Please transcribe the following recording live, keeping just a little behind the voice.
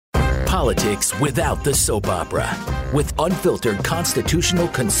politics without the soap opera, with unfiltered constitutional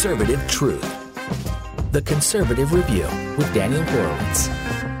conservative truth. The Conservative Review with Daniel Horowitz.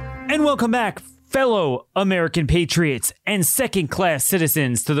 And welcome back, fellow American patriots and second-class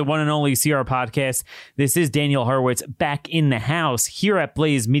citizens, to the one and only CR Podcast. This is Daniel Horowitz back in the house here at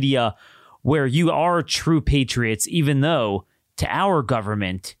Blaze Media, where you are true patriots, even though to our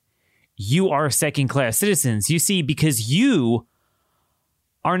government, you are second-class citizens. You see, because you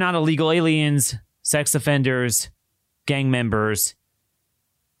are not illegal aliens, sex offenders, gang members,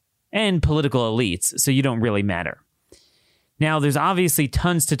 and political elites, so you don't really matter. Now, there's obviously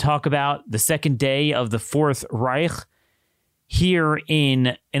tons to talk about. The second day of the Fourth Reich here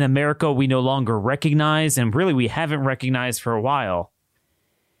in America we no longer recognize, and really we haven't recognized for a while.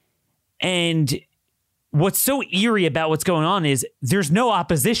 And what's so eerie about what's going on is there's no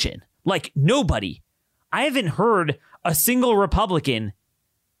opposition. Like, nobody. I haven't heard a single Republican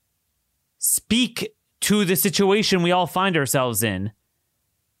speak to the situation we all find ourselves in,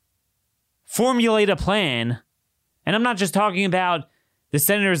 formulate a plan. And I'm not just talking about the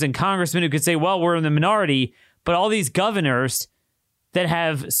senators and congressmen who could say, well, we're in the minority, but all these governors that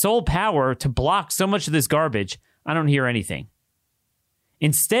have sole power to block so much of this garbage. I don't hear anything.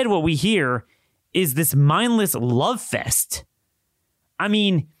 Instead, what we hear is this mindless love fest. I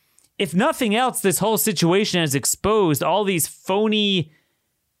mean, if nothing else, this whole situation has exposed all these phony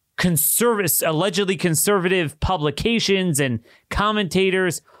allegedly conservative publications and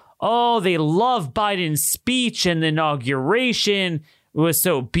commentators. Oh, they love Biden's speech and the inauguration. It was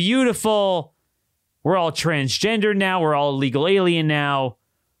so beautiful. We're all transgender now. We're all illegal alien now.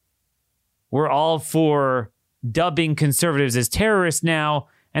 We're all for dubbing conservatives as terrorists now.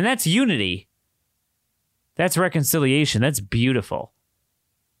 And that's unity. That's reconciliation. That's beautiful.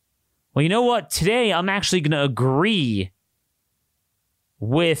 Well, you know what? Today, I'm actually going to agree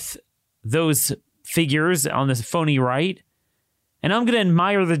with those figures on the phony right. And I'm going to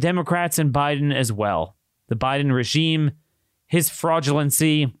admire the Democrats and Biden as well. The Biden regime, his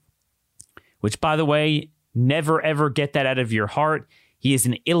fraudulency, which, by the way, never ever get that out of your heart. He is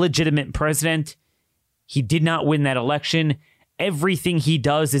an illegitimate president. He did not win that election. Everything he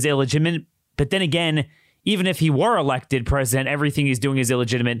does is illegitimate. But then again, even if he were elected president, everything he's doing is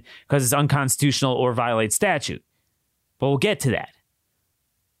illegitimate because it's unconstitutional or violates statute. But we'll get to that.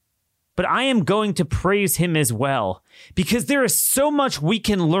 But I am going to praise him as well, because there is so much we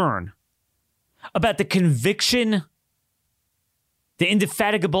can learn about the conviction, the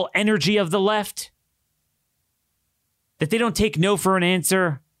indefatigable energy of the left, that they don't take no for an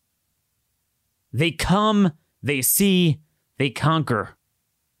answer. They come, they see, they conquer.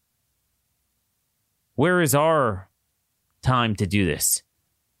 Where is our time to do this?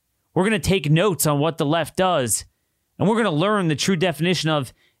 We're going to take notes on what the left does, and we're going to learn the true definition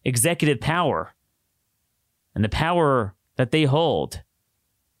of executive power and the power that they hold.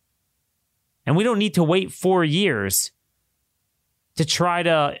 And we don't need to wait 4 years to try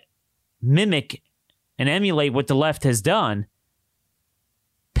to mimic and emulate what the left has done.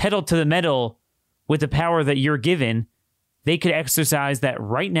 Pedal to the metal with the power that you're given. They could exercise that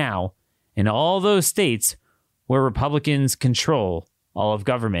right now in all those states where Republicans control all of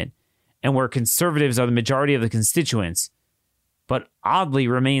government and where conservatives are the majority of the constituents, but oddly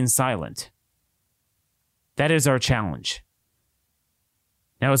remain silent. That is our challenge.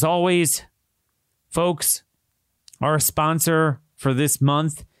 Now, as always, folks, our sponsor for this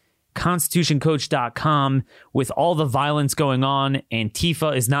month, ConstitutionCoach.com. With all the violence going on,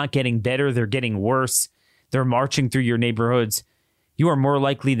 Antifa is not getting better. They're getting worse. They're marching through your neighborhoods. You are more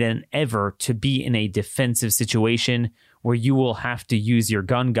likely than ever to be in a defensive situation where you will have to use your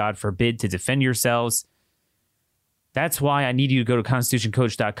gun, God forbid, to defend yourselves. That's why I need you to go to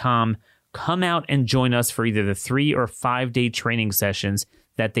ConstitutionCoach.com. Come out and join us for either the 3 or 5 day training sessions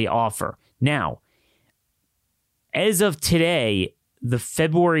that they offer. Now, as of today, the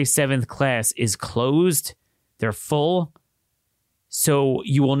February 7th class is closed. They're full. So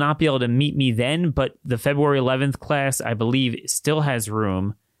you will not be able to meet me then, but the February 11th class, I believe, still has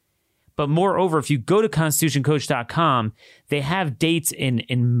room. But moreover, if you go to ConstitutionCoach.com, they have dates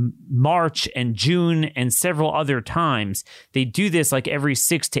in March and June and several other times. They do this like every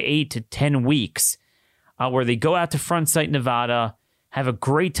 6 to 8 to 10 weeks, where they go out to Front Sight, Nevada, have a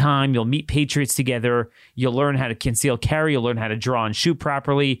great time. You'll meet patriots together. You'll learn how to conceal carry. You'll learn how to draw and shoot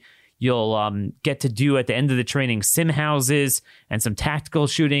properly. You'll get to do at the end of the training sim houses and some tactical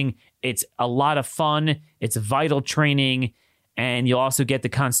shooting. It's a lot of fun. It's vital training. And you'll also get the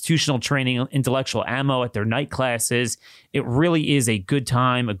constitutional training, intellectual ammo at their night classes. It really is a good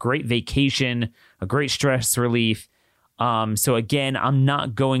time, a great vacation, a great stress relief. So again, I'm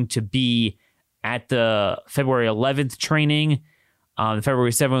not going to be at the February 11th training. The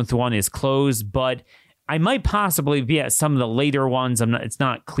February 7th one is closed, but I might possibly be at some of the later ones. It's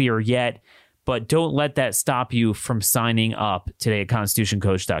not clear yet, but don't let that stop you from signing up today at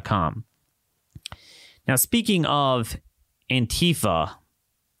constitutioncoach.com. Now, speaking of Antifa,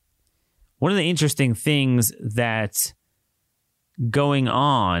 one of the interesting things that's going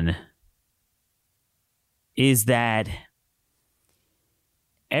on is that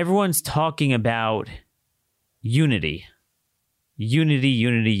everyone's talking about unity.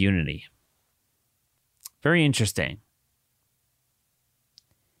 Unity. Very interesting.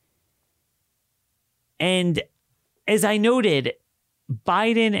 And as I noted,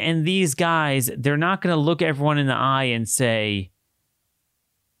 Biden and these guys, they're not going to look everyone in the eye and say,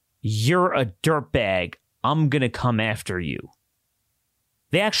 you're a dirtbag, I'm going to come after you.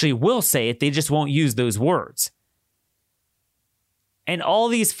 They actually will say it, they just won't use those words. And all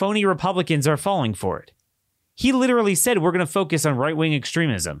these phony Republicans are falling for it. He literally said, we're going to focus on right-wing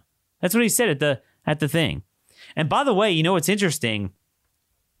extremism. That's what he said at the thing. And by the way, you know what's interesting?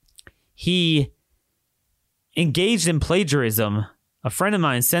 He engaged in plagiarism. A friend of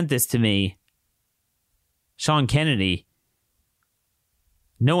mine sent this to me, Sean Kennedy.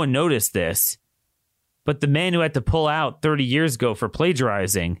 No one noticed this, but the man who had to pull out 30 years ago for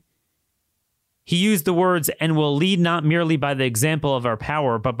plagiarizing, he used the words, and will lead not merely by the example of our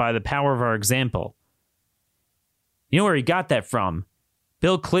power, but by the power of our example. You know where he got that from?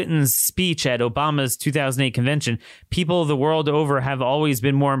 Bill Clinton's speech at Obama's 2008 convention. People the world over have always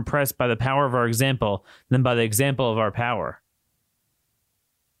been more impressed by the power of our example than by the example of our power.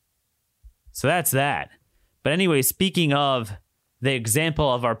 So that's that. But anyway, speaking of the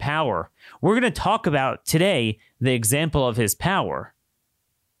example of our power, we're going to talk about today the example of his power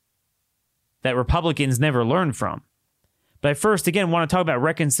that Republicans never learned from. But I first, again, want to talk about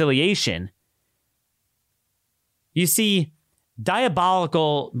reconciliation. You see,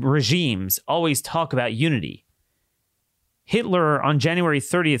 diabolical regimes always talk about unity. Hitler, on January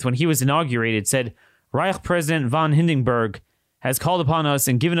 30th, when he was inaugurated, said, Reich President von Hindenburg has called upon us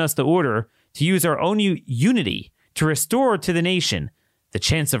and given us the order to use our own unity to restore to the nation the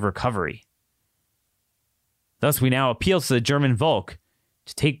chance of recovery. Thus, we now appeal to the German Volk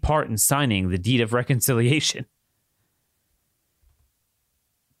to take part in signing the deed of reconciliation.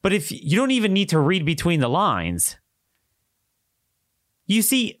 But if you don't even need to read between the lines, you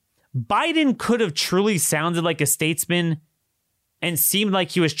see, Biden could have truly sounded like a statesman and seemed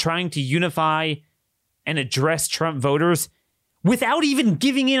like he was trying to unify and address Trump voters without even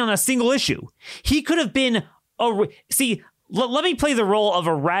giving in on a single issue. He could have been let me play the role of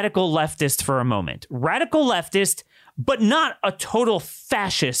a radical leftist for a moment. Radical leftist, but not a total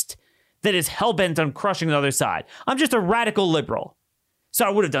fascist that is hell-bent on crushing the other side. I'm just a radical liberal. So I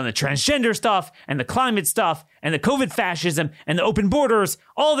would have done the transgender stuff and the climate stuff and the COVID fascism and the open borders,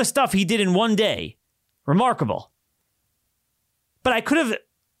 all the stuff he did in one day. Remarkable. But I could have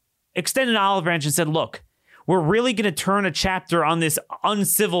extended an olive branch and said, look, we're really going to turn a chapter on this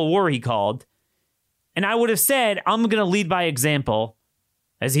uncivil war, he called. And I would have said, I'm going to lead by example,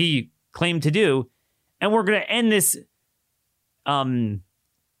 as he claimed to do, and we're going to end this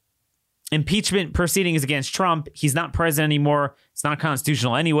impeachment proceedings against Trump. He's not president anymore. It's not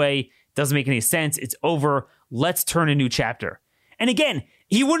constitutional anyway. Doesn't make any sense. It's over. Let's turn a new chapter. And again,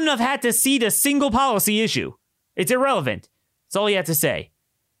 he wouldn't have had to cede a single policy issue. It's irrelevant. That's all he had to say.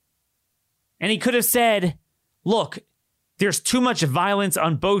 And he could have said, look, there's too much violence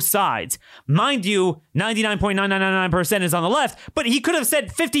on both sides. Mind you, 99.9999% is on the left, but he could have said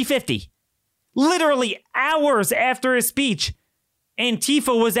 50-50. Literally hours after his speech,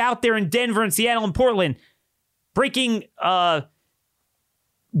 Antifa was out there in Denver and Seattle and Portland, breaking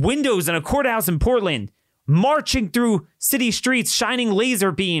windows in a courthouse in Portland, marching through city streets, shining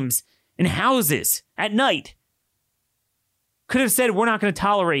laser beams in houses at night. Could have said, we're not going to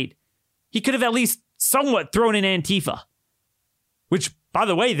tolerate. He could have at least somewhat thrown in Antifa, which, by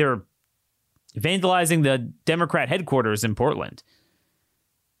the way, they're vandalizing the Democrat headquarters in Portland.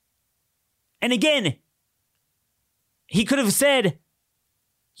 And again, he could have said,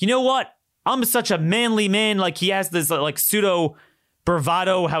 you know what? I'm such a manly man. Like he has this like pseudo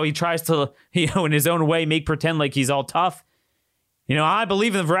bravado, how he tries to, in his own way, pretend like he's all tough. I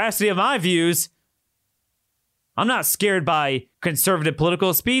believe in the veracity of my views. I'm not scared by conservative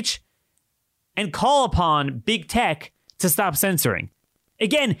political speech, and call upon big tech to stop censoring.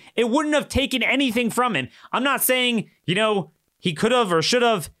 Again, it wouldn't have taken anything from him. I'm not saying, he could have or should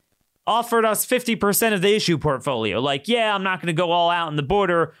have offered us 50% of the issue portfolio. Like, yeah, I'm not going to go all out on the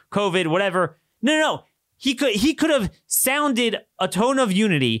border, COVID, whatever. No. He could have sounded a tone of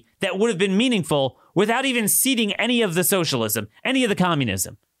unity that would have been meaningful without even ceding any of the socialism, any of the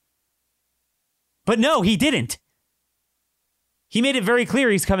communism. But no, he didn't. He made it very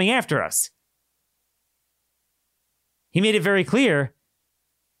clear he's coming after us. He made it very clear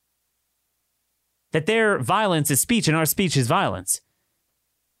that their violence is speech and our speech is violence.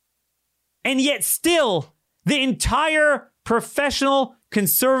 And yet still, the entire professional,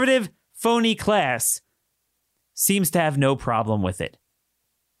 conservative, phony class seems to have no problem with it.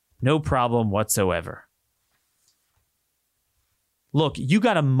 No problem whatsoever. Look, you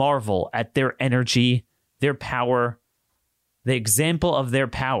got to marvel at their energy, their power, the example of their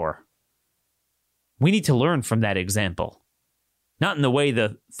power. We need to learn from that example. Not in the way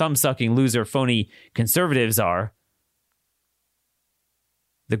the thumb-sucking, loser, phony conservatives are,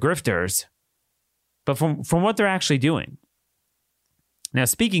 the grifters, but from what they're actually doing. Now,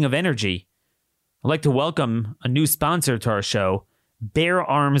 speaking of energy, I'd like to welcome a new sponsor to our show, Bear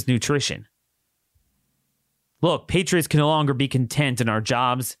Arms Nutrition. Look, patriots can no longer be content in our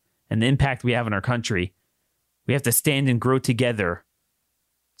jobs and the impact we have in our country. We have to stand and grow together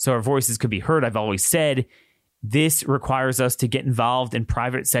so our voices could be heard. I've always said this requires us to get involved in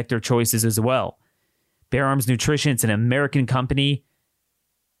private sector choices as well. Bear Arms Nutrition, it's an American company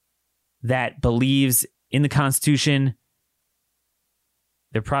that believes in the Constitution.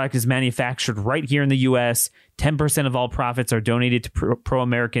 Their product is manufactured right here in the U.S. 10% of all profits are donated to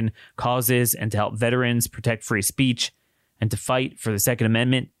pro-American causes and to help veterans protect free speech and to fight for the Second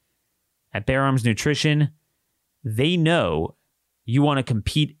Amendment. At Bear Arms Nutrition, they know you want to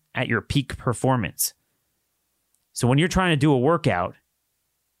compete at your peak performance. So when you're trying to do a workout,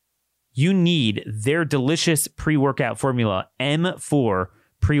 you need their delicious pre-workout formula, M4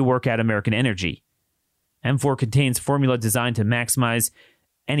 Pre-Workout American Energy. M4 contains formula designed to maximize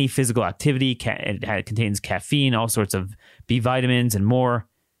any physical activity. It contains caffeine, all sorts of B vitamins, and more.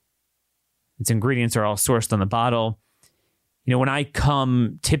 Its ingredients are all sourced on the bottle. You know, when I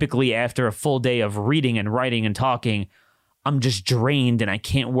come typically after a full day of reading and writing and talking, I'm just drained and I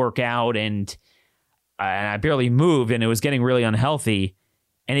can't work out and I barely moved and it was getting really unhealthy.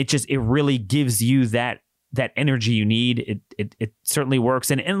 And it really gives you that energy you need. It certainly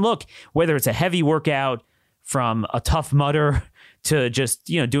works. And look, whether it's a heavy workout from a Tough Mudder to just,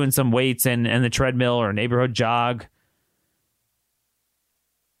 doing some weights and the treadmill or a neighborhood jog,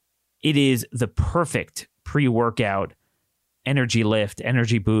 it is the perfect pre-workout energy lift,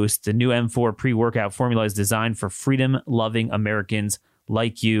 energy boost. The new M4 pre-workout formula is designed for freedom-loving Americans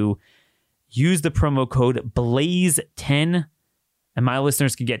like you. Use the promo code BLAZE10 and my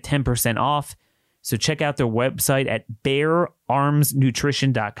listeners can get 10% off. So check out their website at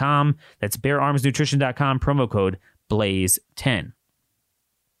beararmsnutrition.com. That's beararmsnutrition.com, promo code BLAZE10.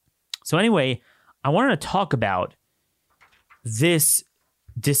 So anyway, I wanted to talk about this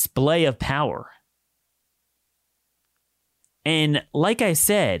display of power. And like I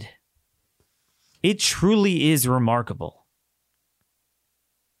said, it truly is remarkable.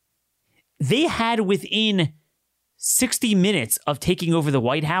 They had within 60 minutes of taking over the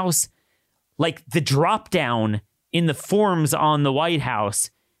White House, like the drop down in the forms on the White House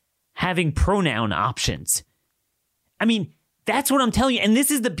having pronoun options. I mean, that's what I'm telling you. And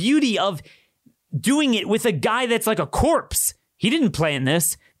this is the beauty of doing it with a guy that's like a corpse. He didn't plan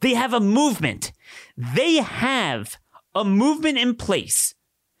this. They have a movement. They have a movement in place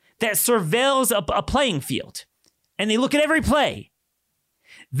that surveils a playing field. And they look at every play.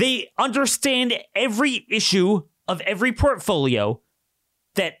 They understand every issue of every portfolio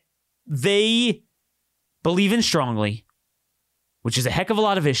that they believe in strongly, which is a heck of a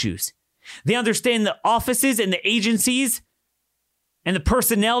lot of issues. They understand the offices and the agencies and the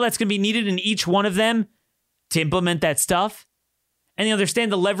personnel that's going to be needed in each one of them to implement that stuff. And they understand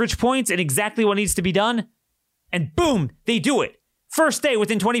the leverage points and exactly what needs to be done. And boom, they do it. First day,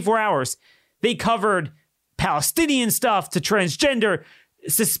 within 24 hours, they covered Palestinian stuff to transgender,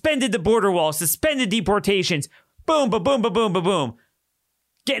 suspended the border wall, suspended deportations. Boom, ba boom, ba boom, ba boom.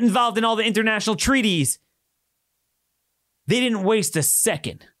 Get involved in all the international treaties. They didn't waste a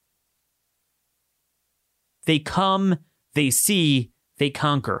second. They come, they see, they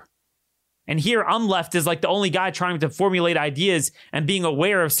conquer. And here I'm left as like the only guy trying to formulate ideas and being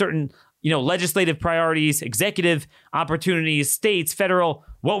aware of certain, legislative priorities, executive opportunities, states, federal,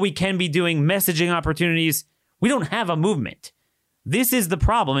 what we can be doing, messaging opportunities. We don't have a movement. This is the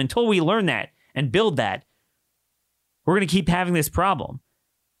problem. Until we learn that and build that, we're going to keep having this problem.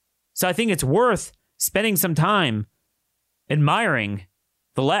 So I think it's worth spending some time admiring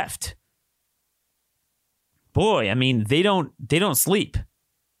the left. Boy, I mean, they don't sleep.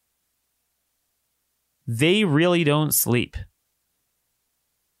 they really don't sleep.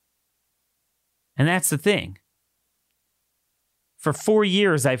 And that's the thing. For 4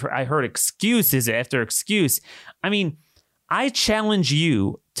 years, I heard excuses after excuse. I mean, I challenge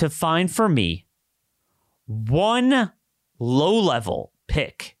you to find for me one low-level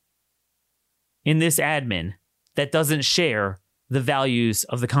pick in this admin that doesn't share the values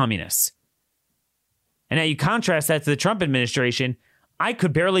of the communists. And now you contrast that to the Trump administration, I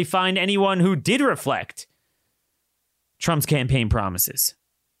could barely find anyone who did reflect Trump's campaign promises.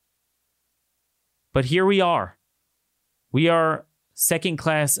 But here we are. We are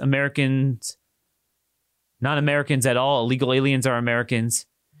second-class Americans, not Americans at all. Illegal aliens are Americans.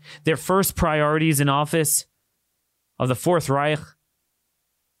 Their first priorities in office of the Fourth Reich,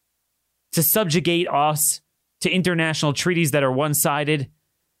 to subjugate us to international treaties that are one-sided,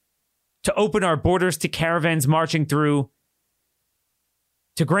 to open our borders to caravans marching through,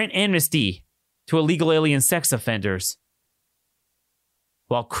 to grant amnesty to illegal alien sex offenders,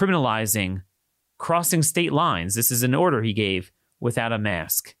 while criminalizing crossing state lines. This is an order he gave without a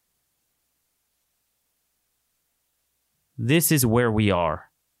mask. This is where we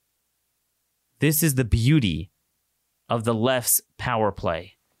are. This is the beauty of the left's power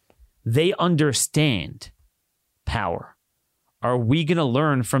play. They understand power. Are we going to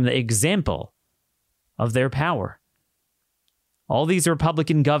learn from the example of their power? All these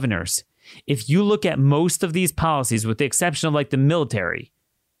Republican governors, if you look at most of these policies, with the exception of like the military,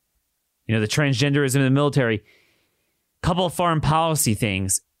 the transgenderism in the military, couple of foreign policy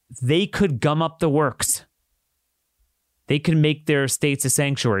things, they could gum up the works. They could make their states a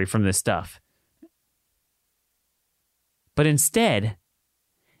sanctuary from this stuff. But instead,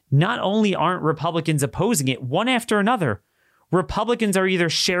 not only aren't Republicans opposing it, one after another, Republicans are either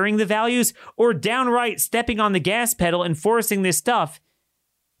sharing the values or downright stepping on the gas pedal and forcing this stuff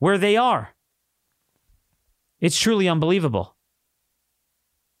where they are. It's truly unbelievable.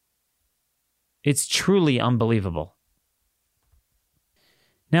 It's truly unbelievable.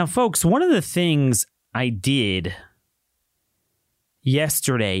 Now, folks, one of the things I did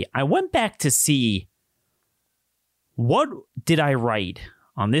yesterday, I went back to see what did I write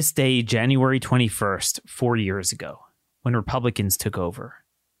on this day, January 21st, 4 years ago, when Republicans took over.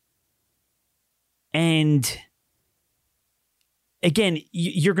 And again,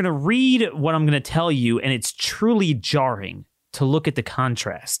 you're going to read what I'm going to tell you, and it's truly jarring to look at the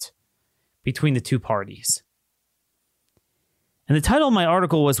contrast between the two parties. And the title of my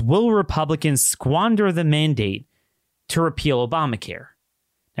article was, Will Republicans Squander the Mandate to Repeal Obamacare?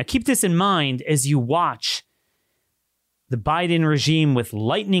 Now keep this in mind as you watch the Biden regime with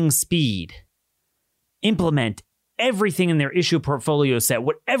lightning speed implement everything in their issue portfolio set,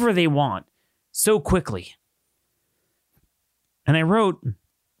 whatever they want, so quickly. And I wrote,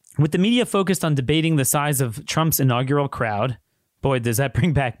 with the media focused on debating the size of Trump's inaugural crowd, boy, does that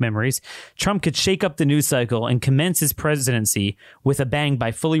bring back memories, Trump could shake up the news cycle and commence his presidency with a bang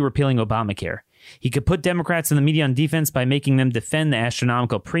by fully repealing Obamacare. He could put Democrats and the media on defense by making them defend the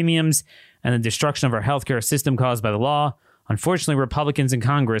astronomical premiums and the destruction of our healthcare system caused by the law. Unfortunately, Republicans in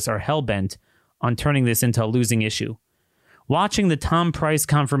Congress are hell-bent on turning this into a losing issue. Watching the Tom Price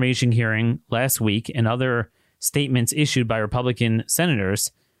confirmation hearing last week and other statements issued by Republican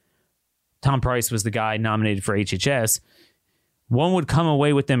senators, Tom Price was the guy nominated for HHS, one would come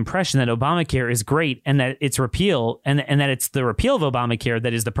away with the impression that Obamacare is great and that it's repeal and that it's the repeal of Obamacare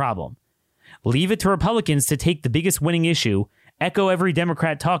that is the problem. Leave it to Republicans to take the biggest winning issue, echo every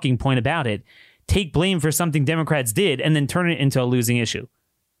Democrat talking point about it, take blame for something Democrats did, and then turn it into a losing issue.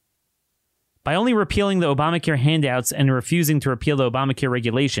 By only repealing the Obamacare handouts and refusing to repeal the Obamacare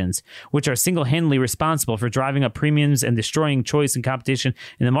regulations, which are single-handedly responsible for driving up premiums and destroying choice and competition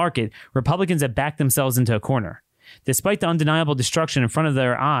in the market, Republicans have backed themselves into a corner. Despite the undeniable destruction in front of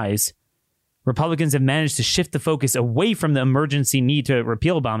their eyes, Republicans have managed to shift the focus away from the emergency need to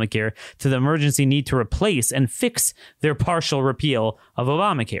repeal Obamacare to the emergency need to replace and fix their partial repeal of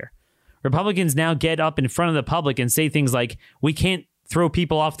Obamacare. Republicans now get up in front of the public and say things like, we can't throw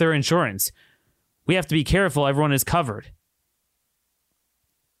people off their insurance. We have to be careful, everyone is covered.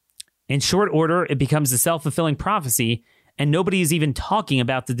 In short order, it becomes a self-fulfilling prophecy, and nobody is even talking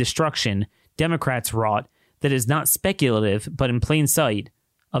about the destruction Democrats wrought that is not speculative, but in plain sight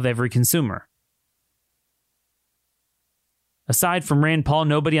of every consumer. Aside from Rand Paul,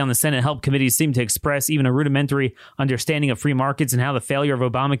 nobody on the Senate Help Committee seemed to express even a rudimentary understanding of free markets and how the failure of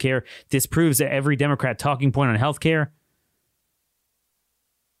Obamacare disproves every Democrat talking point on health care.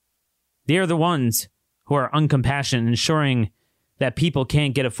 They are the ones who are uncompassionate, ensuring that people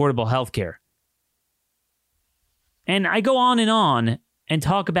can't get affordable health care. And I go on and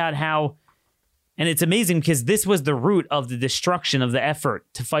talk about how, And it's amazing because this was the root of the destruction of the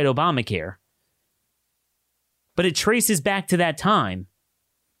effort to fight Obamacare. But it traces back to that time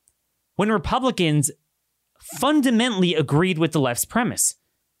when Republicans fundamentally agreed with the left's premise.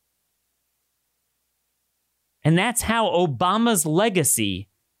 And that's how Obama's legacy,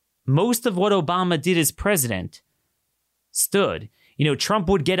 most of what Obama did as president, stood. You know, Trump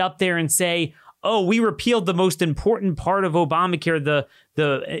would get up there and say, oh, we repealed the most important part of Obamacare,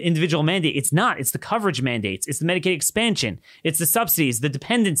 the individual mandate. It's not. It's the coverage mandates. It's the Medicaid expansion. It's the subsidies, the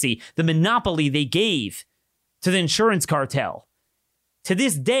dependency, the monopoly they gave to the insurance cartel. To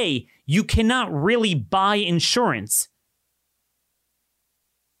this day, you cannot really buy insurance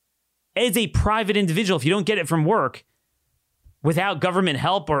as a private individual if you don't get it from work without government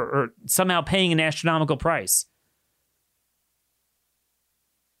help or somehow paying an astronomical price.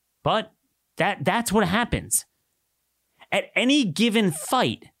 But that's what happens. At any given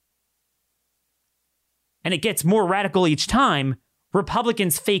fight, and it gets more radical each time,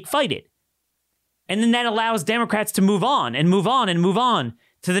 Republicans fake fight it. And then that allows Democrats to move on and move on and move on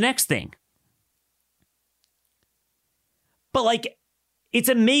to the next thing. But like, it's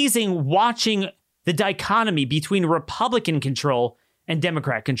amazing watching the dichotomy between Republican control and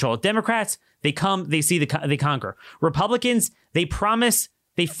Democrat control. Democrats, they come, they see, they conquer. Republicans, they promise,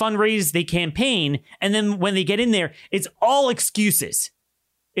 they fundraise, they campaign, and then when they get in there, it's all excuses.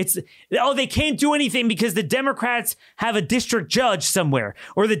 It's, oh, they can't do anything because the Democrats have a district judge somewhere,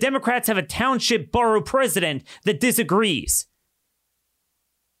 or the Democrats have a township borough president that disagrees.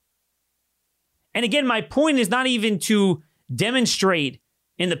 And again, my point is not even to demonstrate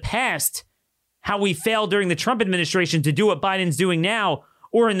in the past how we failed during the Trump administration to do what Biden's doing now,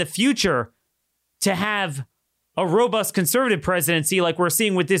 or in the future to have a robust conservative presidency like we're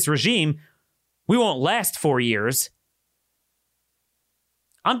seeing with this regime. We won't last 4 years.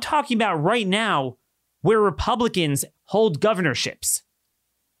 I'm talking about right now where Republicans hold governorships.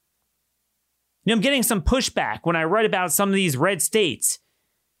 You know, I'm getting some pushback when I write about some of these red states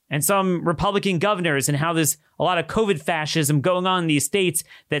and some Republican governors and how there's a lot of COVID fascism going on in these states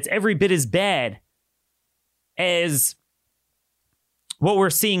that's every bit as bad as what we're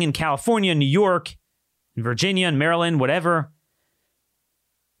seeing in California, New York, in Virginia, and Maryland, whatever.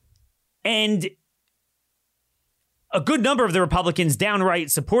 And a good number of the Republicans downright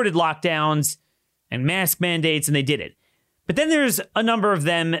supported lockdowns and mask mandates, and they did it. But then there's a number of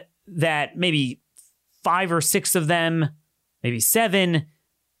them that maybe 5 or 6 of them, maybe 7,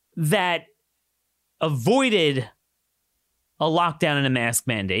 that avoided a lockdown and a mask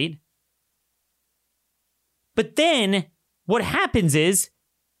mandate. But then what happens is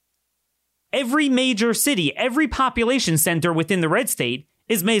every major city, every population center within the red state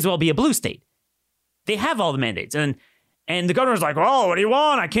may as well be a blue state. They have all the mandates. And the governor's like, oh, what do you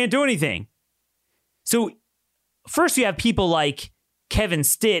want? I can't do anything. So first you have people like Kevin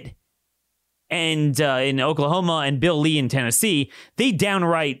Stitt and in Oklahoma and Bill Lee in Tennessee. They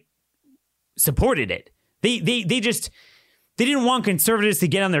downright supported it. They didn't want conservatives to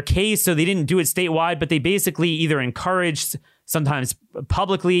get on their case, so they didn't do it statewide, but they basically either encouraged, sometimes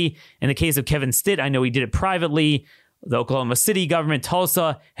publicly. In the case of Kevin Stitt, I know he did it privately. The Oklahoma City government,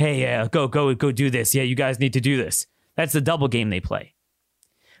 Tulsa, hey, yeah, go do this. Yeah, you guys need to do this. That's the double game they play.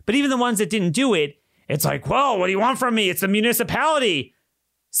 But even the ones that didn't do it, it's like, whoa, what do you want from me? It's the municipality.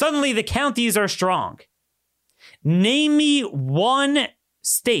 Suddenly the counties are strong. Name me one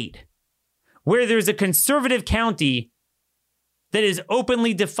state where there's a conservative county that is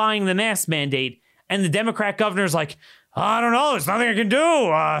openly defying the mask mandate, and the Democrat governor's like, I don't know, there's nothing I can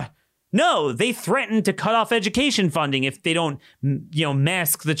do. No, they threaten to cut off education funding if they don't,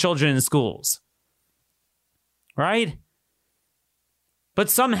 mask the children in schools. Right? But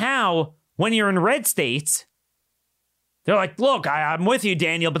somehow, when you're in red states, they're like, look, I'm with you,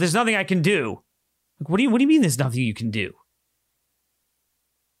 Daniel, but there's nothing I can do. Like, what do you mean there's nothing you can do?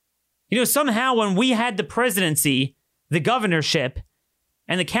 You know, somehow when we had the presidency, the governorship,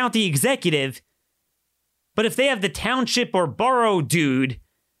 and the county executive, but if they have the township or borough dude,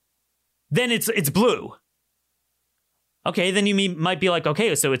 then it's blue. Okay, then you might be like,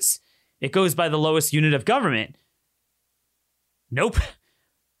 okay, so it goes by the lowest unit of government. Nope.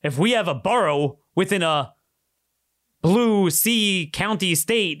 If we have a borough within a blue C county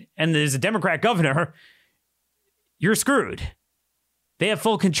state and there's a Democrat governor, you're screwed. They have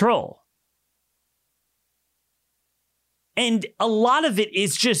full control. And a lot of it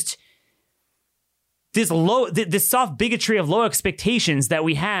is just this soft bigotry of low expectations that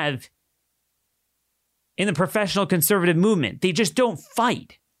we have in the professional conservative movement. They just don't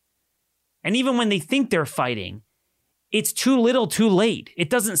fight. And even when they think they're fighting, it's too little too late. It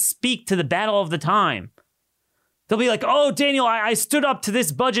doesn't speak to the battle of the time. They'll be like, oh, Daniel, I stood up to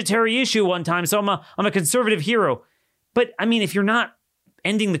this budgetary issue one time, so I'm a conservative hero. But, I mean, if you're not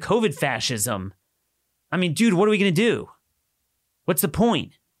ending the COVID fascism, I mean, dude, what are we going to do? What's the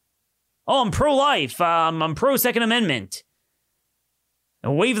point? Oh, I'm pro-life. I'm pro-Second Amendment.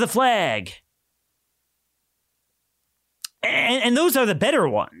 And wave the flag. And those are the better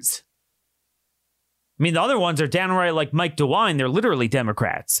ones. I mean, the other ones are downright like Mike DeWine. They're literally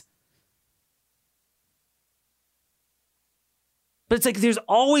Democrats. But it's like there's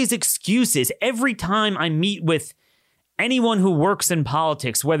always excuses. Every time I meet with anyone who works in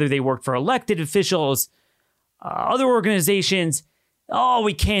politics, whether they work for elected officials, other organizations, oh,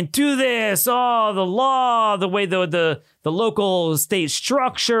 we can't do this. Oh, the law, the way the local state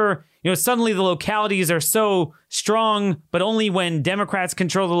structure. Suddenly the localities are so strong, but only when Democrats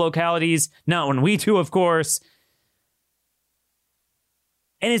control the localities, not when we do, of course.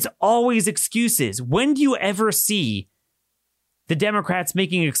 And it's always excuses. When do you ever see the Democrats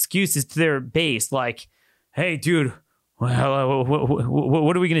making excuses to their base like, hey, dude, well,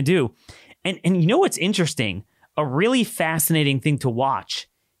 what are we going to do? And you know what's interesting? A really fascinating thing to watch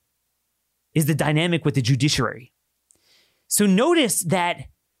is the dynamic with the judiciary. So notice that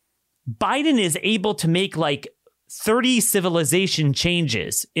Biden is able to make like 30 civilization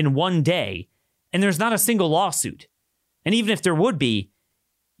changes in one day, and there's not a single lawsuit. And even if there would be,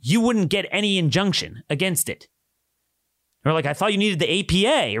 you wouldn't get any injunction against it. Or like, I thought you needed the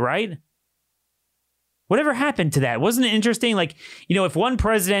APA, right? Whatever happened to that? Wasn't it interesting? Like, if one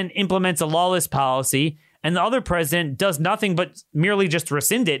president implements a lawless policy and the other president does nothing but merely just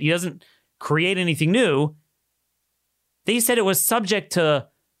rescind it, he doesn't create anything new. They said it was subject to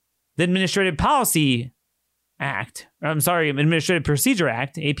the Administrative Procedure Act,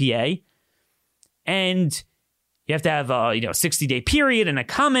 APA. And you have to have a 60-day period and a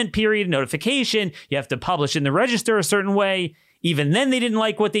comment period, notification. You have to publish in the register a certain way. Even then, they didn't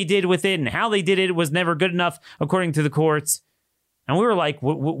like what they did with it, and how they did it was never good enough, according to the courts. And we were like,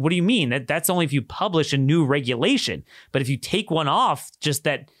 what do you mean? That's only if you publish a new regulation. But if you take one off, just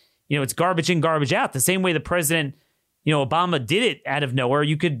that, it's garbage in, garbage out, the same way the president, Obama did it out of nowhere,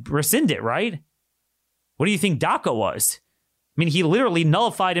 you could rescind it, right? What do you think DACA was? I mean, he literally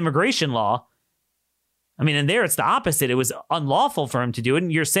nullified immigration law. I mean, and there it's the opposite. It was unlawful for him to do it.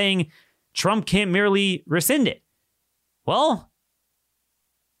 And you're saying Trump can't merely rescind it. Well,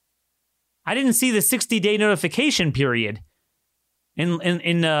 I didn't see the 60-day notification period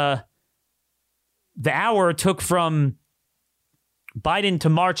in the hour it took from Biden to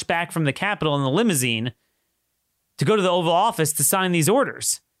march back from the Capitol in the limousine to go to the Oval Office to sign these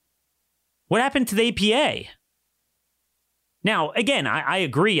orders. What happened to the APA? Now, again, I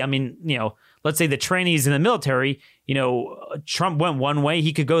agree. I mean, let's say the trainees in the military, Trump went one way,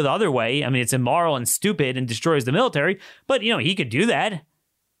 he could go the other way. I mean, it's immoral and stupid and destroys the military, but, he could do that.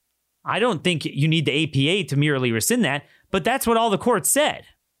 I don't think you need the APA to merely rescind that, but that's what all the courts said.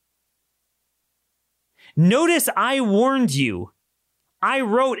 Notice I warned you. I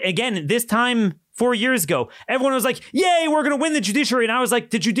wrote, again, this time 4 years ago, everyone was like, yay, we're going to win the judiciary. And I was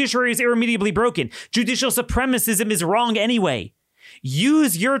like, the judiciary is irremediably broken. Judicial supremacism is wrong anyway.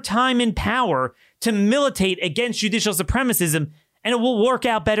 Use your time in power to militate against judicial supremacism, and it will work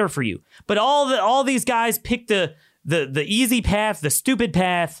out better for you. But all these guys pick the easy path, the stupid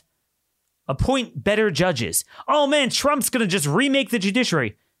path, appoint better judges. Oh man, Trump's going to just remake the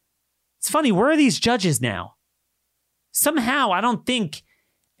judiciary. It's funny, where are these judges now? Somehow, I don't think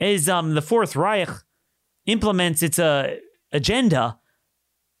as the Fourth Reich implements its agenda,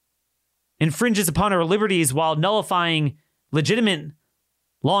 infringes upon our liberties while nullifying legitimate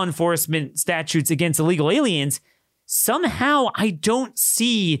law enforcement statutes against illegal aliens, somehow I don't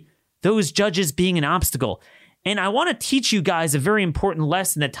see those judges being an obstacle. And I want to teach you guys a very important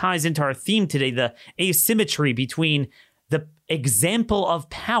lesson that ties into our theme today, the asymmetry between the example of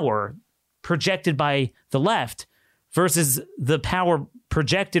power projected by the left versus the power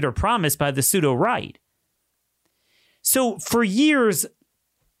projected or promised by the pseudo-right. So for years,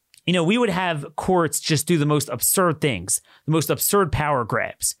 we would have courts just do the most absurd things, the most absurd power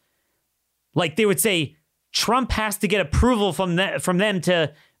grabs. Like they would say, Trump has to get approval from them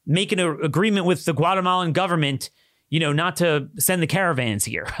to make an agreement with the Guatemalan government, not to send the caravans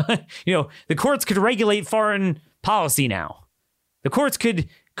here. The courts could regulate foreign policy now. The courts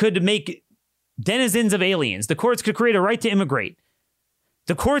could make denizens of aliens. The courts could create a right to immigrate.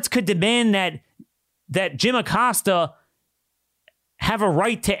 The courts could demand that Jim Acosta have a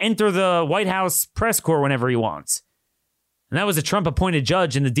right to enter the White House press corps whenever he wants. And that was a Trump-appointed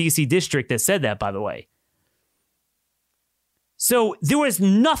judge in the D.C. district that said that, by the way. So there was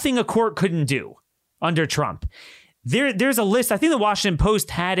nothing a court couldn't do under Trump. There's a list. I think the Washington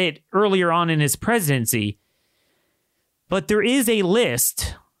Post had it earlier on in his presidency. But there is a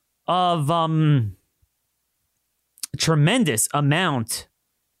list of tremendous amount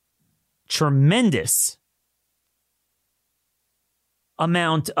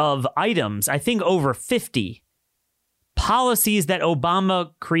of items, I think over 50 policies that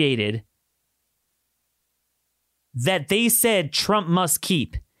Obama created that they said Trump must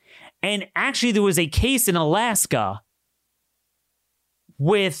keep. And actually, there was a case in Alaska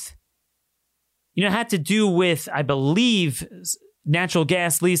with, it had to do with, I believe, natural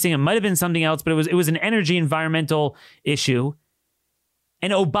gas leasing. It might have been something else, but it was an energy environmental issue.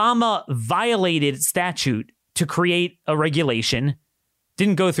 And Obama violated statute to create a regulation.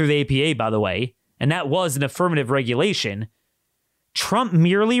 Didn't go through the APA, by the way. And that was an affirmative regulation. Trump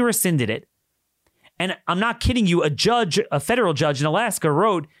merely rescinded it. And I'm not kidding you. A federal judge in Alaska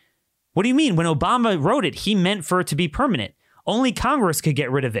wrote, what do you mean? When Obama wrote it, he meant for it to be permanent. Only Congress could get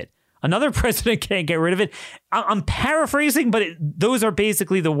rid of it. Another president can't get rid of it. I'm paraphrasing, but those are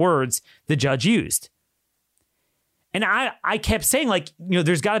basically the words the judge used. And I kept saying,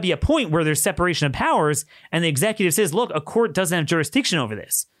 there's got to be a point where there's separation of powers, and the executive says, look, a court doesn't have jurisdiction over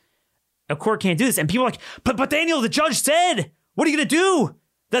this. A court can't do this. And people are like, but Daniel, the judge said, what are you going to do?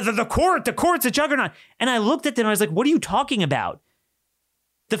 The court's a juggernaut. And I looked at them and I was like, what are you talking about?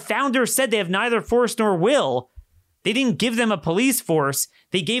 The founders said they have neither force nor will. They didn't give them a police force.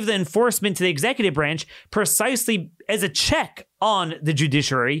 They gave the enforcement to the executive branch precisely as a check on the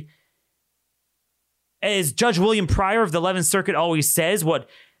judiciary. As Judge William Pryor of the 11th Circuit always says, what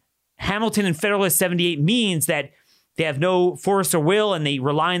Hamilton and Federalist 78 means that they have no force or will, and they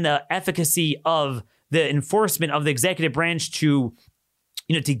rely on the efficacy of the enforcement of the executive branch to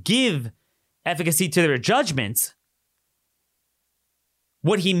give efficacy to their judgments.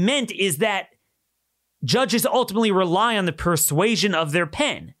 What he meant is that judges ultimately rely on the persuasion of their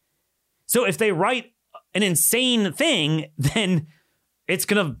pen. So if they write an insane thing, then it's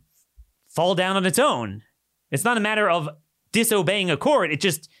going to fall down on its own. It's not a matter of disobeying a court. It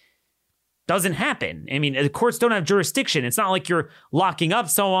just doesn't happen. I mean, the courts don't have jurisdiction. It's not like you're locking up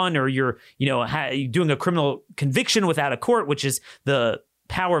someone or you're, doing a criminal conviction without a court, which is the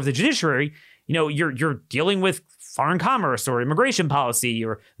power of the judiciary. You're dealing with foreign commerce or immigration policy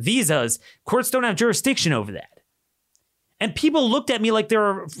or visas. Courts don't have jurisdiction over that. And people looked at me like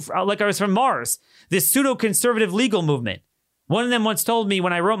I was from Mars, this pseudo-conservative legal movement. One of them once told me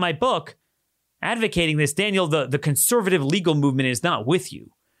when I wrote my book advocating this, Daniel, the conservative legal movement is not with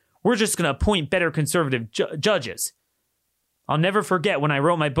you. We're just going to appoint better conservative judges. I'll never forget when I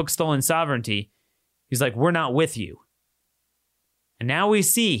wrote my book, Stolen Sovereignty. He's like, we're not with you. And now we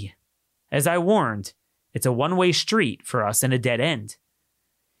see, as I warned, it's a one-way street for us and a dead end.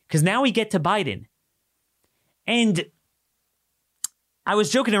 Because now we get to Biden. And I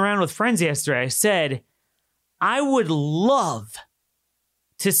was joking around with friends yesterday. I said, I would love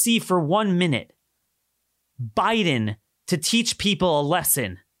to see for 1 minute Biden to teach people a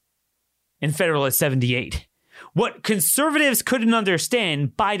lesson in Federalist 78. What conservatives couldn't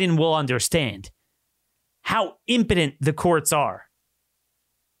understand, Biden will understand. How impotent the courts are.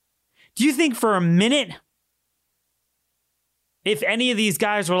 Do you think for a minute, if any of these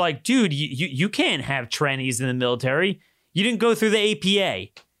guys were like, dude, you can't have trannies in the military. You didn't go through the APA.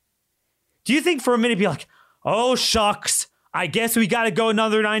 Do you think for a minute be like, oh, shucks, I guess we got to go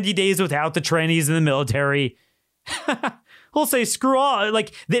another 90 days without the trannies in the military? He'll say, screw all.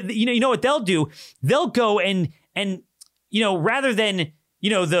 You know what they'll do? They'll go and rather than,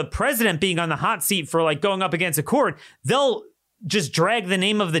 the president being on the hot seat for going up against a court, they'll just drag the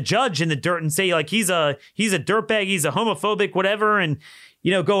name of the judge in the dirt and say he's a dirtbag, he's a homophobic, whatever, and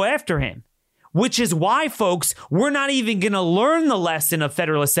go after him. Which is why, folks, we're not even going to learn the lesson of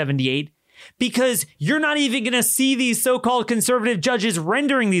Federalist 78 because you're not even going to see these so-called conservative judges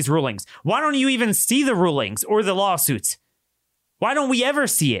rendering these rulings. Why don't you even see the rulings or the lawsuits? Why don't we ever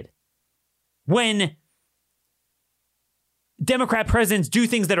see it? When Democrat presidents do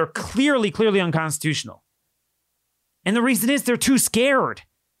things that are clearly unconstitutional. And the reason is they're too scared.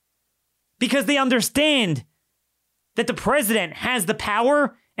 Because they understand that the president has the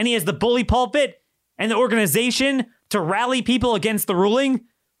power and he has the bully pulpit and the organization to rally people against the ruling,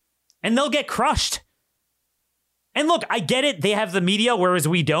 and they'll get crushed. And look, I get it. They have the media, whereas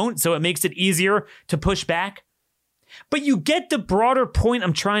we don't, so it makes it easier to push back. But you get the broader point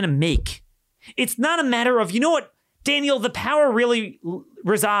I'm trying to make. It's not a matter of, Daniel, the power really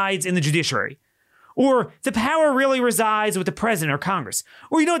resides in the judiciary. Or the power really resides with the president or Congress.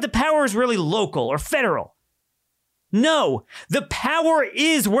 Or the power is really local or federal. No, the power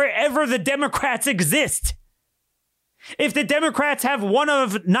is wherever the Democrats exist. If the Democrats have one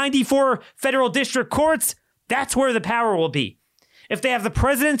of 94 federal district courts, that's where the power will be. If they have the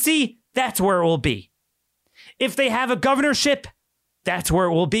presidency, that's where it will be. If they have a governorship, that's where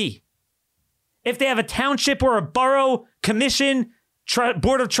it will be. If they have a township or a borough, commission,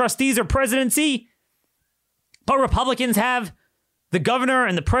 board of trustees, or presidency, but Republicans have the governor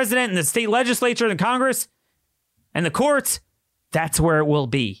and the president and the state legislature and the Congress and the courts, that's where it will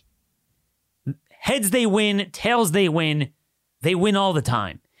be. Heads they win, tails they win all the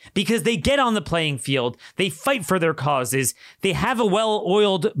time. Because they get on the playing field, they fight for their causes, they have a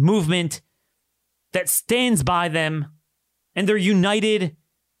well-oiled movement that stands by them, and they're united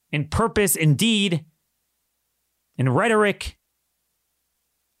in purpose, in deed, in rhetoric.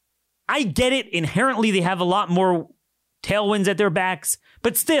 I get it, inherently they have a lot more tailwinds at their backs,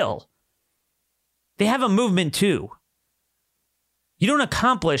 but still, they have a movement too. You don't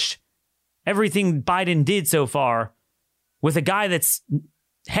accomplish everything Biden did so far with a guy that's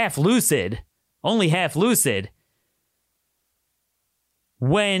only half lucid,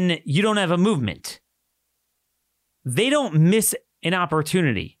 when you don't have a movement. They don't miss an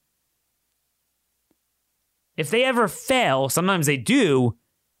opportunity. If they ever fail, sometimes they do,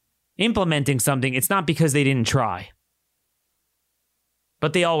 implementing something, it's not because they didn't try.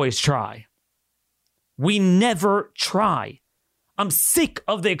 But they always try. We never try. I'm sick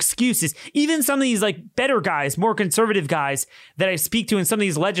of the excuses. Even some of these better guys, more conservative guys that I speak to in some of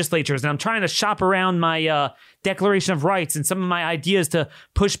these legislatures, and I'm trying to shop around my Declaration of Rights and some of my ideas to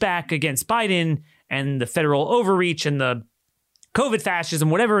push back against Biden and the federal overreach and the COVID fascism,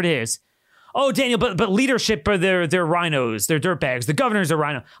 whatever it is. Oh, Daniel, but leadership are they're rhinos, they're dirtbags. The governors are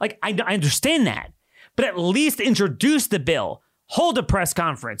rhino. I understand that, but at least introduce the bill. Hold a press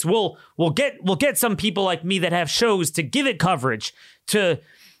conference. We'll get some people like me that have shows to give it coverage, to,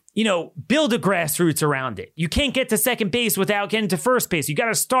 build a grassroots around it. You can't get to second base without getting to first base. You got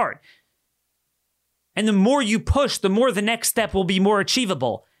to start. And the more you push, the more the next step will be more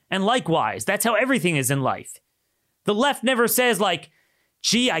achievable. And likewise, that's how everything is in life. The left never says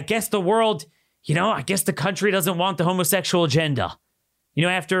gee, I guess the world, I guess the country doesn't want the homosexual agenda.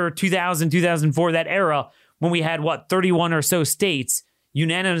 After 2000, 2004, that era, when we had, 31 or so states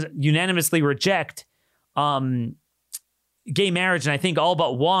unanimously reject gay marriage, and I think all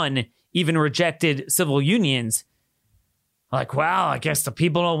but one even rejected civil unions. Wow, I guess the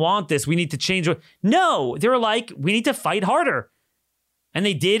people don't want this. We need to change. No, they were we need to fight harder. And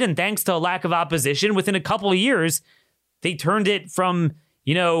they did, and thanks to a lack of opposition, within a couple of years, they turned it from,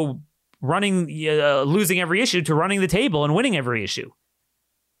 losing every issue to running the table and winning every issue.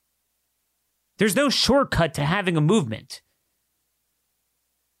 There's no shortcut to having a movement.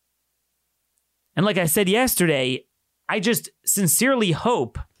 And like I said yesterday, I just sincerely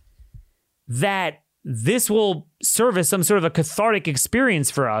hope that this will serve as some sort of a cathartic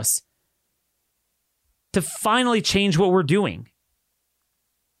experience for us to finally change what we're doing.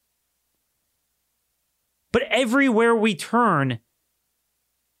 But everywhere we turn,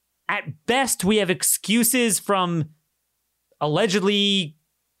 at best, we have excuses from allegedly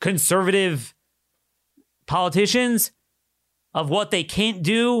conservative politicians of what they can't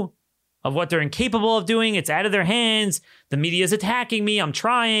do, of what they're incapable of doing. It's out of their hands. The media is attacking me. I'm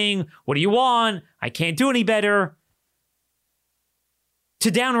trying. What do you want? I can't do any better. To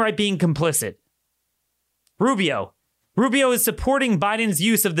downright being complicit. Rubio is supporting Biden's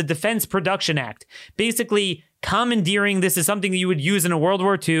use of the Defense Production Act, basically commandeering this as something that you would use in a World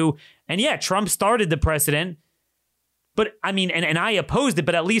War II. And yeah, Trump started the precedent. But I mean, and I opposed it,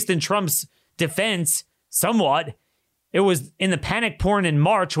 but at least in Trump's defense, somewhat, it was in the panic porn in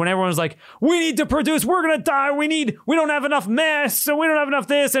March when everyone was like, we need to produce, we're going to die, we don't have enough masks, so we don't have enough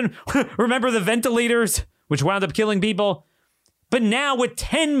this. And remember the ventilators, which wound up killing people. But now with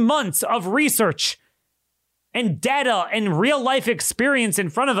 10 months of research and data and real life experience in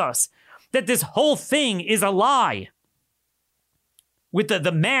front of us, that this whole thing is a lie. With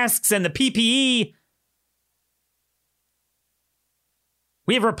the masks and the PPE.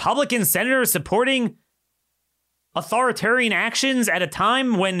 We have Republican senators supporting authoritarian actions at a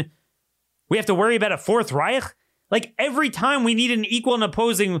time when we have to worry about a Fourth Reich. Every time we need an equal and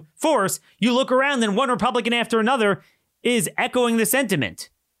opposing force, you look around and one Republican after another is echoing the sentiment.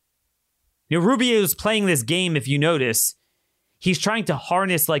 Rubio's playing this game, if you notice. He's trying to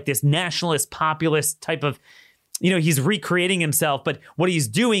harness this nationalist populist type of, he's recreating himself. But what he's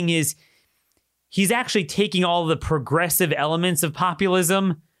doing is he's actually taking all the progressive elements of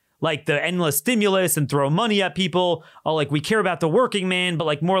populism, like the endless stimulus and throw money at people. Oh, we care about the working man,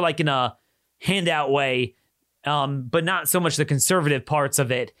 but more in a handout way. but not so much the conservative parts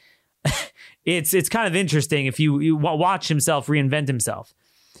of it. It's kind of interesting if you watch himself reinvent himself.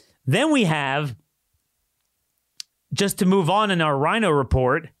 Then we have, just to move on in our Rhino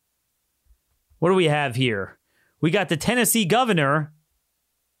report, what do we have here? We got the Tennessee governor,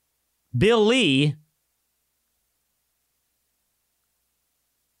 Bill Lee,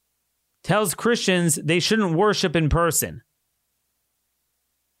 tells Christians they shouldn't worship in person.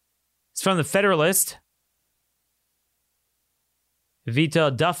 It's from the Federalist.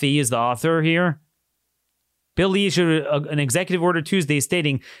 Vita Duffy is the author here. Bill Lee issued an executive order Tuesday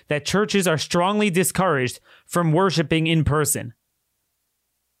stating that churches are strongly discouraged from worshiping in person.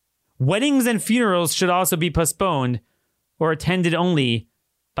 Weddings and funerals should also be postponed or attended only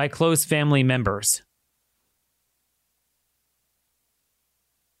by close family members.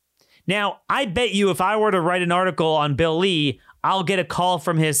 Now, I bet you if I were to write an article on Bill Lee, I'll get a call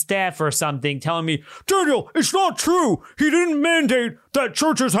from his staff or something telling me, Daniel, it's not true. He didn't mandate that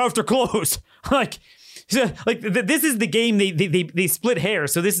churches have to close. Like this is the game they split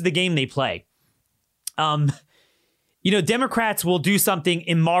hairs. So this is the game they play. Democrats will do something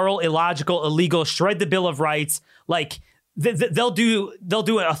immoral, illogical, illegal, shred the Bill of Rights. Like they'll do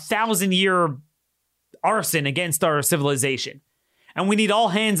 1,000-year arson against our civilization. And we need all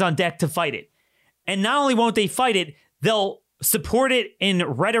hands on deck to fight it. And not only won't they fight it, they'll support it in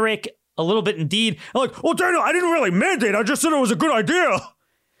rhetoric, a little bit in deed. Like, well, Daniel, I didn't really mandate. I just said it was a good idea.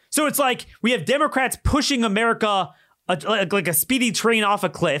 So it's like we have Democrats pushing America like a speedy train off a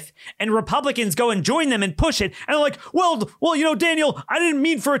cliff, and Republicans go and join them and push it. And they're like, well, Daniel, I didn't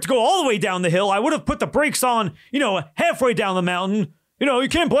mean for it to go all the way down the hill. I would have put the brakes on, halfway down the mountain. You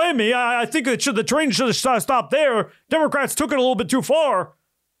can't blame me. I think the train should have stopped there. Democrats took it a little bit too far.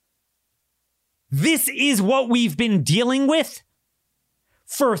 This is what we've been dealing with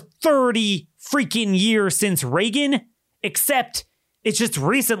for 30 freaking years since Reagan, except it's just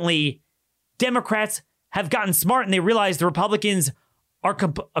recently Democrats have gotten smart and they realize the Republicans are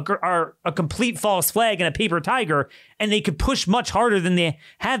a complete false flag and a paper tiger, and they could push much harder than they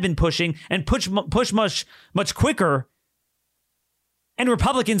have been pushing and push much quicker. And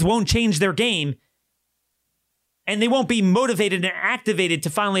Republicans won't change their game, and they won't be motivated and activated to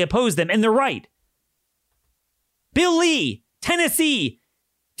finally oppose them. And they're right. Bill Lee, Tennessee.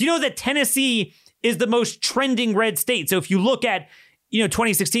 Do you know that Tennessee is the most trending red state? So if you look at,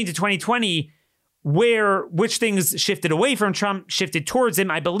 2016 to 2020, which things shifted away from Trump, shifted towards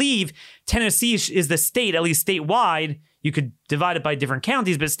him, I believe Tennessee is the state, at least statewide. You could divide it by different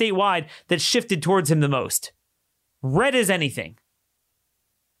counties, but statewide, that shifted towards him the most. Red as anything.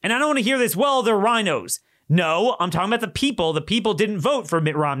 And I don't want to hear this, well, they're rhinos. No, I'm talking about the people. The people didn't vote for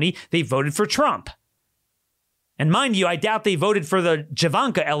Mitt Romney. They voted for Trump. And mind you, I doubt they voted for the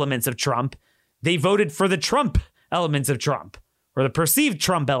Javanka elements of Trump. They voted for the Trump elements of Trump, or the perceived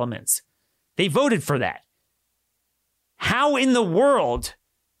Trump elements. They voted for that. How in the world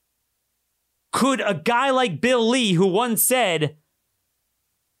could a guy like Bill Lee, who once said,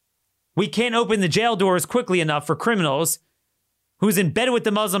 we can't open the jail doors quickly enough for criminals, who's in bed with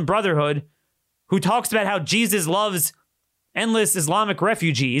the Muslim Brotherhood, who talks about how Jesus loves endless Islamic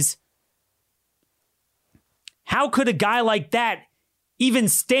refugees, how could a guy like that even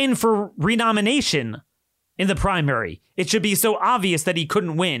stand for renomination in the primary? It should be so obvious that he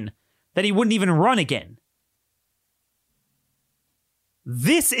couldn't win, that he wouldn't even run again.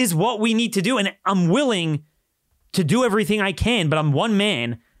 This is what we need to do, and I'm willing to do everything I can, but I'm one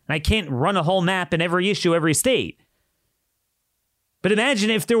man, and I can't run a whole map in every issue, every state. But imagine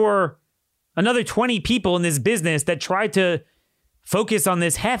if there were another 20 people in this business that tried to focus on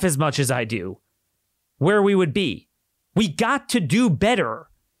this half as much as I do, where we would be. We got to do better.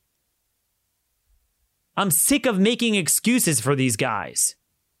 I'm sick of making excuses for these guys.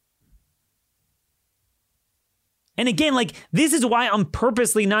 And again, this is why I'm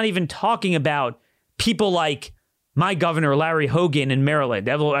purposely not even talking about people like my governor, Larry Hogan in Maryland.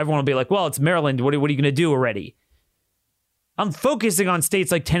 Everyone will be like, well, it's Maryland. What are you going to do already? I'm focusing on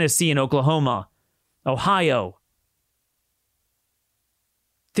states like Tennessee and Oklahoma, Ohio.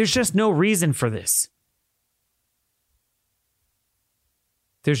 There's just no reason for this.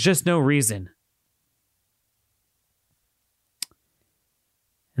 There's just no reason.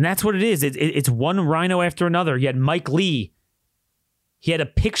 And that's what it is. It's one rhino after another. You had Mike Lee. He had a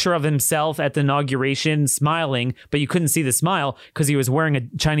picture of himself at the inauguration smiling, but you couldn't see the smile because he was wearing a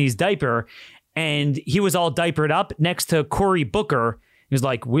Chinese diaper. And he was all diapered up next to Cory Booker. He was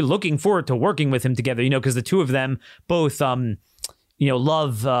like, we're looking forward to working with him together, because the two of them both,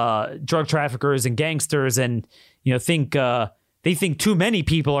 love drug traffickers and gangsters and, they think too many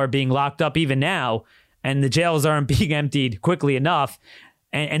people are being locked up even now. and the jails aren't being emptied quickly enough.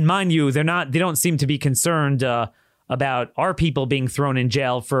 And mind you, they don't seem to be concerned about our people being thrown in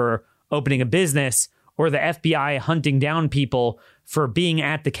jail for opening a business, or the FBI hunting down people for being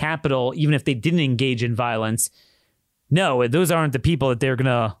at the Capitol, even if they didn't engage in violence. No, those aren't the people that they're going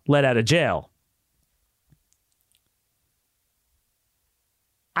to let out of jail.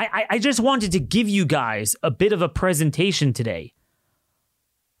 I just wanted to give you guys a bit of a presentation today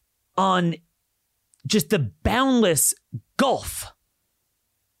on just the boundless gulf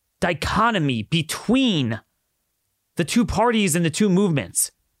dichotomy between the two parties and the two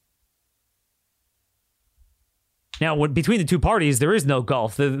movements. Now, between the two parties, there is no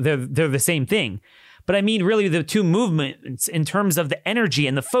gulf. They're the same thing. But I mean, really, the two movements in terms of the energy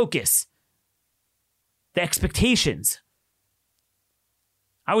and the focus, the expectations.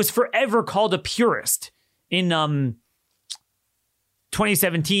 I was forever called a purist in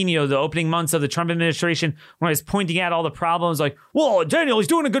 2017, the opening months of the Trump administration, when I was pointing out all the problems, like, well, Daniel, he's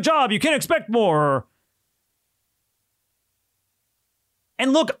doing a good job. You can't expect more.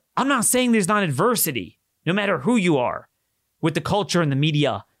 And look, I'm not saying there's not adversity, no matter who you are, with the culture and the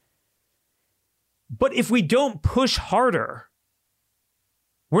media. But if we don't push harder,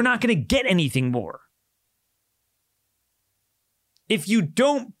 we're not going to get anything more. If you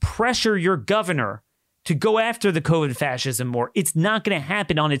don't pressure your governor to go after the COVID fascism more, it's not going to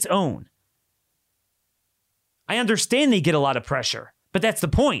happen on its own. I understand they get a lot of pressure, but that's the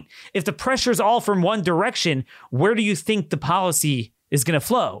point. If the pressure is all from one direction, where do you think the policy is going to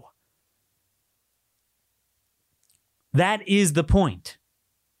flow? That is the point.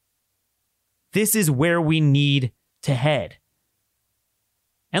 This is where we need to head.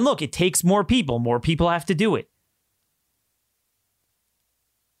 And look, it takes more people. More people have to do it.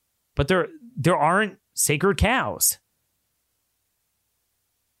 But there aren't sacred cows.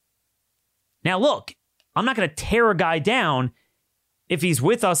 Now, look, I'm not going to tear a guy down if he's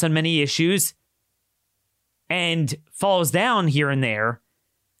with us on many issues and falls down here and there.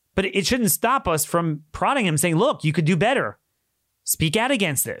 But it shouldn't stop us from prodding him, saying, look, you could do better. Speak out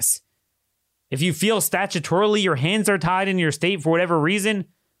against this. If you feel statutorily your hands are tied in your state for whatever reason,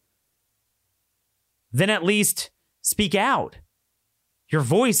 then at least speak out. Your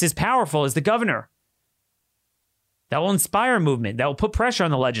voice is powerful as the governor. That will inspire movement. That will put pressure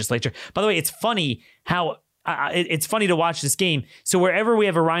on the legislature. By the way, it's funny how it's funny to watch this game. So wherever we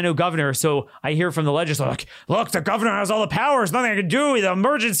have a rhino governor, so I hear from the legislature, like, look, the governor has all the powers. Nothing I can do. The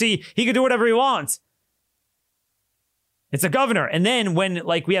emergency. He can do whatever he wants. It's a governor. And then when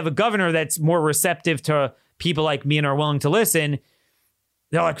we have a governor that's more receptive to people like me and are willing to listen,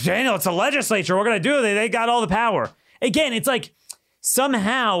 they're like, Daniel, it's a legislature. What are going to do? They got all the power. Again, it's like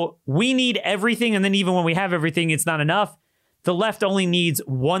somehow we need everything. And then even when we have everything, it's not enough. The left only needs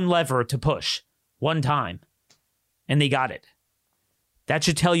one lever to push one time. And they got it. That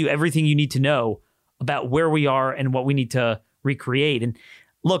should tell you everything you need to know about where we are and what we need to recreate. And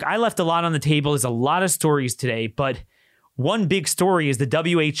look, I left a lot on the table. There's a lot of stories today, but one big story is the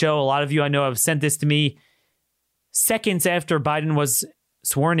WHO. A lot of you I know have sent this to me. Seconds after Biden was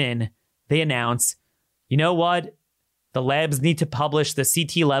sworn in, they announced, you know what? The labs need to publish the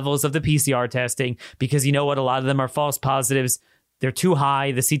CT levels of the PCR testing because you know what? A lot of them are false positives. They're too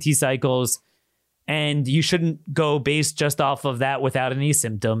high, the CT cycles, and you shouldn't go based just off of that without any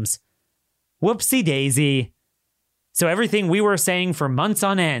symptoms. Whoopsie daisy. So everything we were saying for months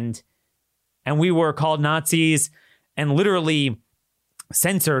on end, and we were called Nazis and literally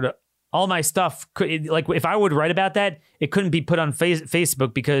censored all my stuff. If I would write about that, it couldn't be put on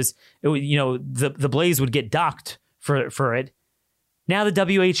Facebook because it would, the Blaze would get docked for it. Now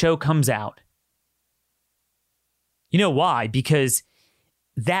the WHO comes out. You know why? Because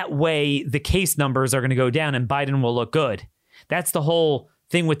that way the case numbers are going to go down and Biden will look good. That's the whole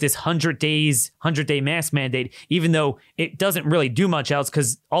thing with this 100-day mask mandate, even though it doesn't really do much else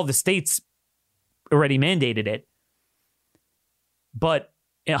because all the states already mandated it. But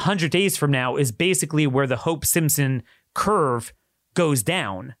 100 days from now is basically where the Hope Simpson curve goes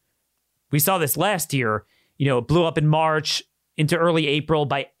down. We saw this last year. It blew up in March into early April.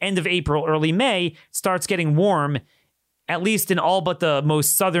 By end of April, early May, it starts getting warm. At least in all but the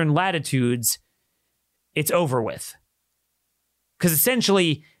most southern latitudes, it's over with. Because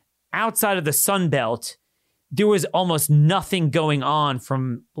essentially, outside of the Sun Belt, there was almost nothing going on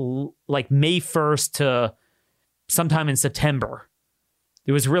from May 1st to sometime in September.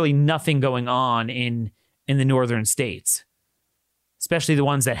 There was really nothing going on in the northern states, especially the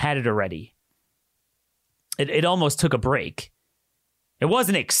ones that had it already. It almost took a break. It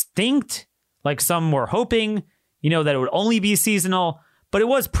wasn't extinct like some were hoping, that it would only be seasonal, but it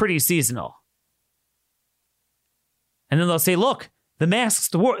was pretty seasonal. And then they'll say, look, the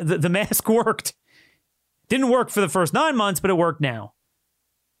mask worked. Didn't work for the first 9 months, but it worked now.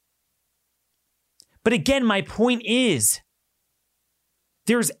 But again, my point is,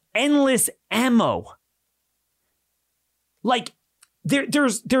 there's endless ammo. Like,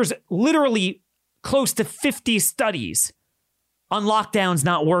 there's literally close to 50 studies on lockdowns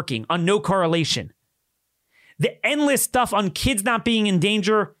not working, on no correlation. The endless stuff on kids not being in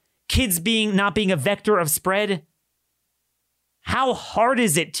danger, kids not being a vector of spread. How hard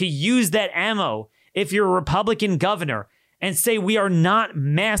is it to use that ammo if you're a Republican governor and say we are not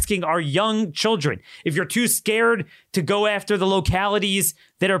masking our young children? If you're too scared to go after the localities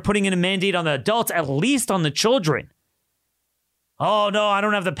that are putting in a mandate on the adults, at least on the children. Oh, no, I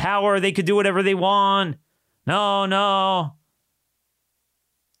don't have the power. They could do whatever they want. No.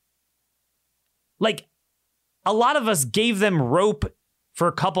 Like, a lot of us gave them rope for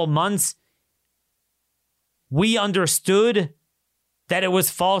a couple months. We understood that it was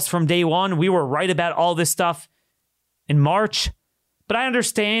false from day one. We were right about all this stuff in March. But I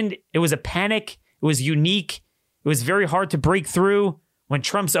understand it was a panic. It was unique. It was very hard to break through when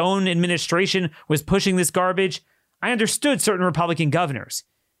Trump's own administration was pushing this garbage. I understood certain Republican governors.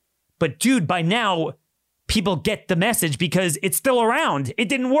 But dude, by now, people get the message because it's still around. It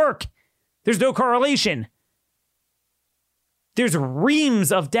didn't work. There's no correlation. There's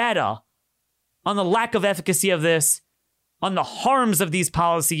reams of data on the lack of efficacy of this, on the harms of these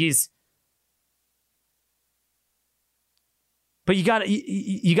policies. But you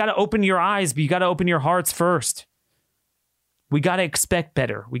gotta open your eyes, but you gotta open your hearts first. We gotta expect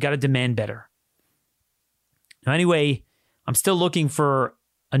better. We gotta demand better. Now, anyway, I'm still looking for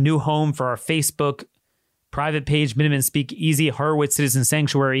a new home for our Facebook private page, Miniman Speak Easy, Horowitz Citizen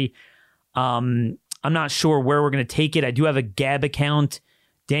Sanctuary. I'm not sure where we're going to take it. I do have a Gab account,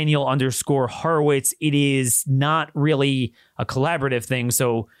 Daniel_Horowitz. It is not really a collaborative thing.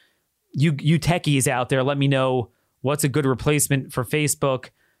 So you techies out there, let me know what's a good replacement for Facebook.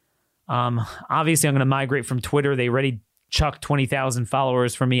 Obviously, I'm going to migrate from Twitter. They already chucked 20,000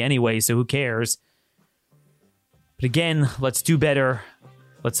 followers from me anyway, so who cares? But again, let's do better.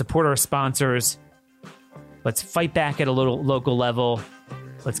 Let's support our sponsors. Let's fight back at a little local level.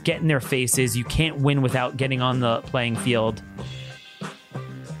 Let's get in their faces. You can't win without getting on the playing field.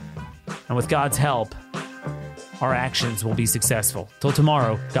 And with God's help, our actions will be successful. Till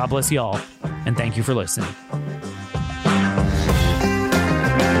tomorrow, God bless you all, and thank you for listening.